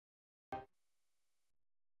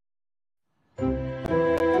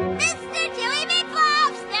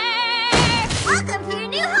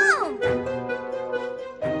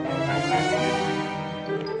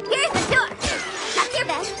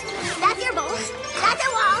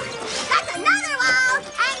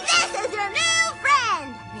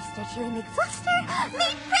McFluster,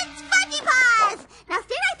 meet Prince Fudgy Paws! Now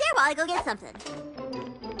stay right there while I go get something.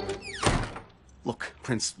 Look,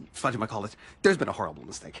 Prince Fudgy-McCall-it, there's been a horrible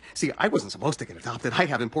mistake. See, I wasn't supposed to get adopted. I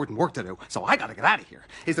have important work to do, so I gotta get out of here.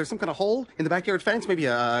 Is there some kind of hole in the backyard fence? Maybe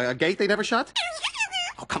a gate they never shut?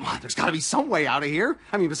 Oh, come on, there's gotta be some way out of here.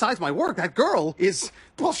 I mean, besides my work, that girl is,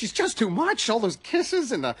 well, she's just too much. All those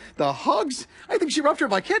kisses and the hugs. I think she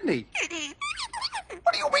ruptured my kidney.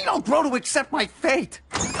 What do you mean I'll grow to accept my fate?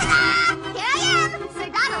 Ta-da! Here I am, Sir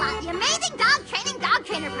Dot-a-Lot, the amazing dog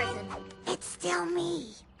trainer person. It's still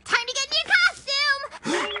me. Time to get in your costume!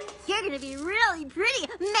 You're gonna be really pretty,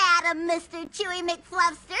 Madam Mr. Chewy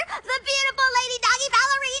McFluster, the beautiful lady doggy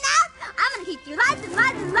ballerina! I'm gonna teach you lots and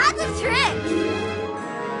lots and lots of tricks!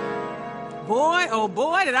 Boy, oh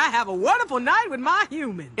boy, did I have a wonderful night with my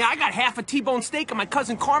human. Yeah, I got half a T-bone steak at my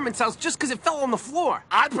cousin Carmen's house just because it fell on the floor.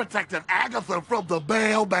 I protected Agatha from the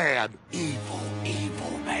mailman. Evil,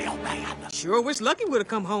 evil mailman. Sure wish Lucky would have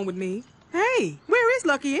come home with me. Hey, where is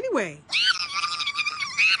Lucky anyway?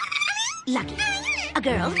 Lucky, a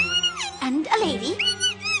girl, and a lady,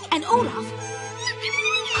 and Olaf.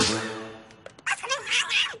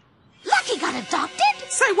 Lucky got adopted?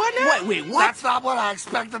 Say what now? Wait, what? That's not what I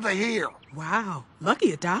expected to hear. Wow,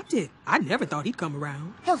 Lucky adopted. I never thought he'd come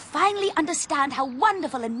around. He'll finally understand how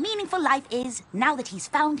wonderful and meaningful life is now that he's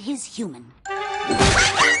found his human. Puppy!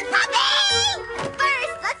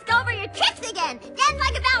 First, let's go over your tricks again. Dance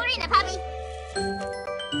like a ballerina, puppy.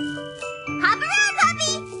 Hop around,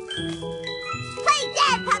 puppy. Play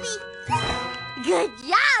dead, puppy. Good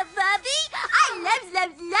job, puppy. I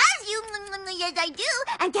love you. Yes, I do.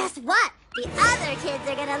 And guess what? The other kids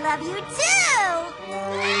are gonna love you, too.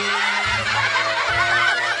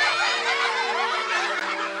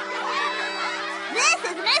 This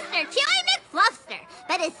is Mr. Chewy McFluster,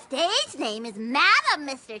 but his stage name is Madam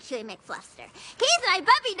Mr. Chewy McFluster. He's my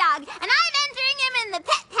puppy dog, and I'm entering him in the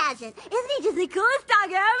pet pageant. Isn't he just the coolest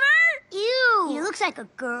dog ever? Ew. He looks like a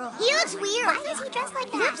girl. He looks weird. Why does he dress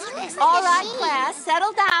like that? He looks like All right, class,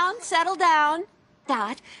 settle down, settle down.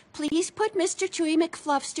 Dot, please put Mr. Chewy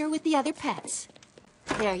McFluster with the other pets.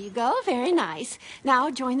 There you go, very nice.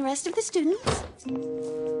 Now join the rest of the students.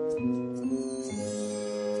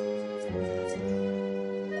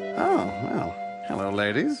 Oh, well, hello,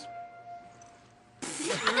 ladies.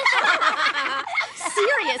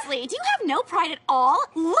 Seriously, do you have no pride at all?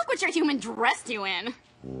 Look what your human dressed you in.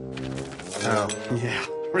 Oh, yeah,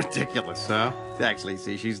 ridiculous, huh? Actually,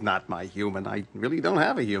 see, she's not my human. I really don't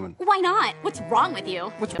have a human. Why not? What's wrong with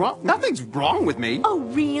you? What's wrong? Nothing's wrong with me. Oh,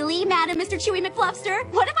 really, Madam Mr. Chewy McFluster?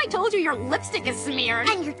 What if I told you your lipstick is smeared?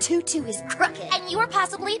 And your tutu is crooked. And you are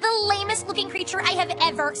possibly the lamest looking creature I have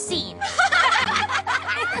ever seen. Hi,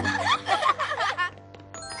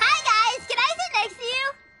 guys. Can I sit next to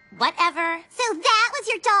you? Whatever. So that was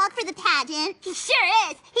your dog for the pageant? He sure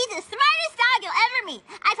is. He's the smartest dog you'll ever meet.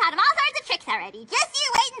 I taught him all sorts of tricks already. Just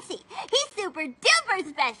you wait and see. He's super duper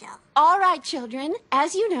special. All right, children.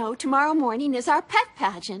 As you know, tomorrow morning is our pet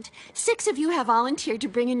pageant. 6 of you have volunteered to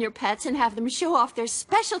bring in your pets and have them show off their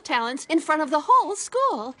special talents in front of the whole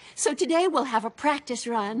school. So today we'll have a practice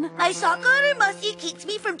run. My soccer musty keeps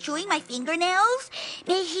me from chewing my fingernails.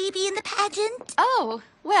 May he be in the pageant? Oh,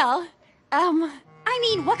 well, I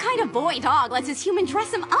mean, what kind of boy dog lets his human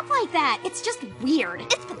dress him up like that? It's just weird.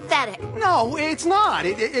 It's pathetic. No, it's not.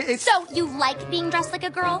 It's... So, you like being dressed like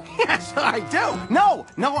a girl? Yes, I do. No,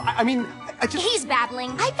 I mean, I just... He's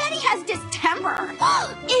babbling. I bet he has distemper.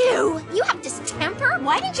 Ew, you have distemper?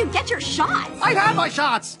 Why didn't you get your shots? I had my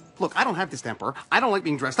shots. Look, I don't have distemper. I don't like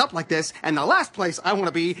being dressed up like this. And the last place I want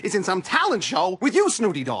to be is in some talent show with you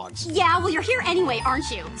snooty dogs. Yeah, well, you're here anyway,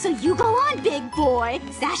 aren't you? So you go on, big boy.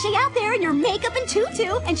 Sashay out there in your makeup and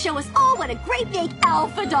tutu and show us all what a great big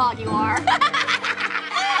alpha dog you are.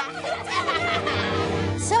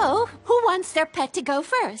 So, who wants their pet to go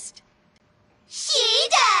first? She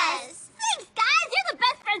does. Thanks, guys. You're the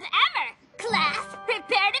best friends ever. Class,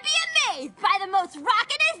 prepare to be amazed by the most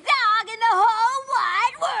rockin'est dog in the whole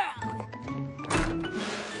wide world.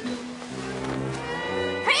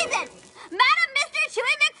 Presents Madam Mr.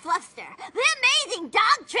 Chewy McFluster, the amazing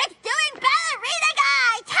dog trick-doing ballerina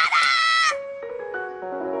guy. Ta-da!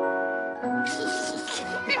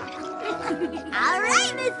 All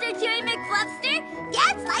right, Mr. Chewy McFluster,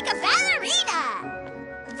 dance like a ballerina.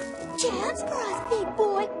 Dance for us, big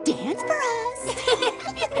boy. Dance for us.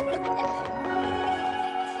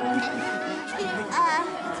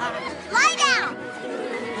 Lie down.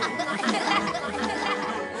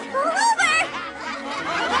 Roll over.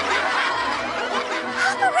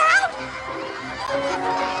 Hop around.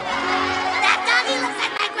 That doggy looks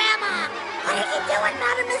like my grandma. What are you doing,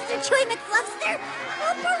 Madam Mr. Chewy McFluster?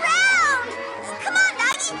 Hop around.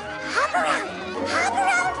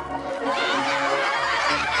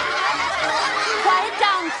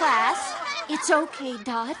 It's okay,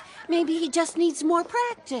 Dot. Maybe he just needs more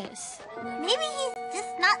practice. Maybe he's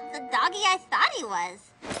just not the doggy I thought he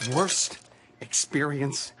was. Worst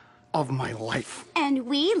experience of my life. And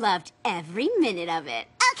we loved every minute of it.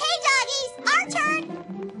 Okay, doggies, our turn.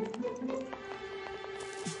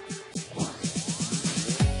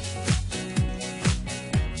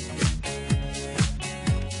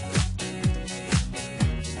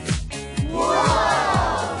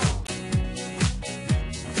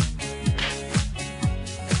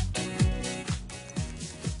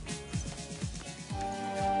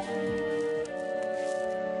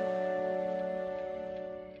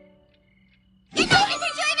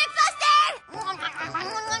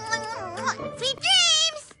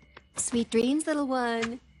 Sweet dreams, little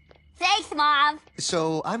one. Thanks, Mom.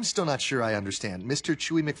 So, I'm still not sure I understand. Mr.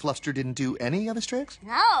 Chewy McFluster didn't do any of his tricks?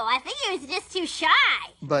 No, I think he was just too shy.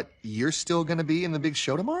 But you're still gonna be in the big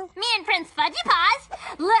show tomorrow? Me and Prince Fudgy Paws.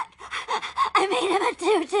 Look, I made him a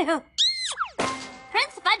tutu.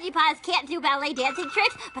 Prince Fudgy Paws can't do ballet dancing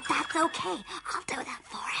tricks, but that's okay. I'll do them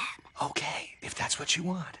for him. Okay, if that's what you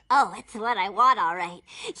want. Oh, it's what I want, all right.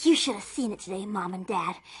 You should have seen it today, Mom and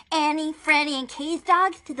Dad. Annie, Franny, and Kay's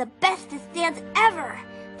dogs did the bestest dance ever.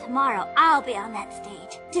 Tomorrow, I'll be on that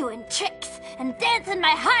stage, doing tricks and dancing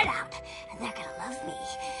my heart out. And they're gonna love me,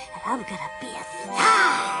 and I'm gonna be a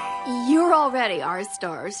star. You're already our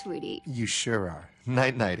star, sweetie. You sure are.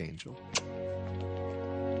 Night-night, Angel.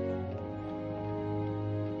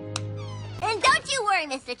 And don't you worry,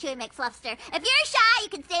 Mr. Chewy McFluffster. If you're shy, you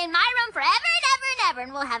can stay in my room forever and ever and ever,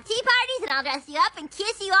 and we'll have tea parties, and I'll dress you up and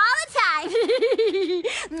kiss you all the time.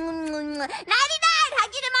 Nighty-night!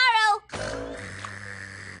 Hug you tomorrow!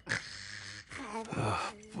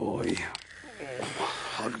 Oh, boy.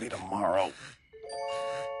 Hug me tomorrow.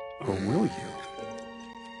 Or will you?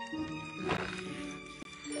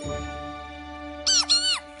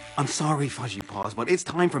 I'm sorry, Fudgy Paws, but it's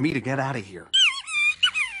time for me to get out of here.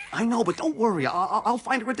 I know, but don't worry. I'll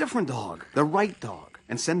find her a different dog. The right dog.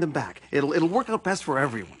 And send him back. It'll work out best for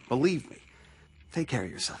everyone. Believe me. Take care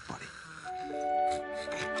of yourself, buddy.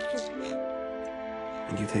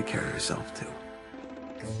 And you take care of yourself, too.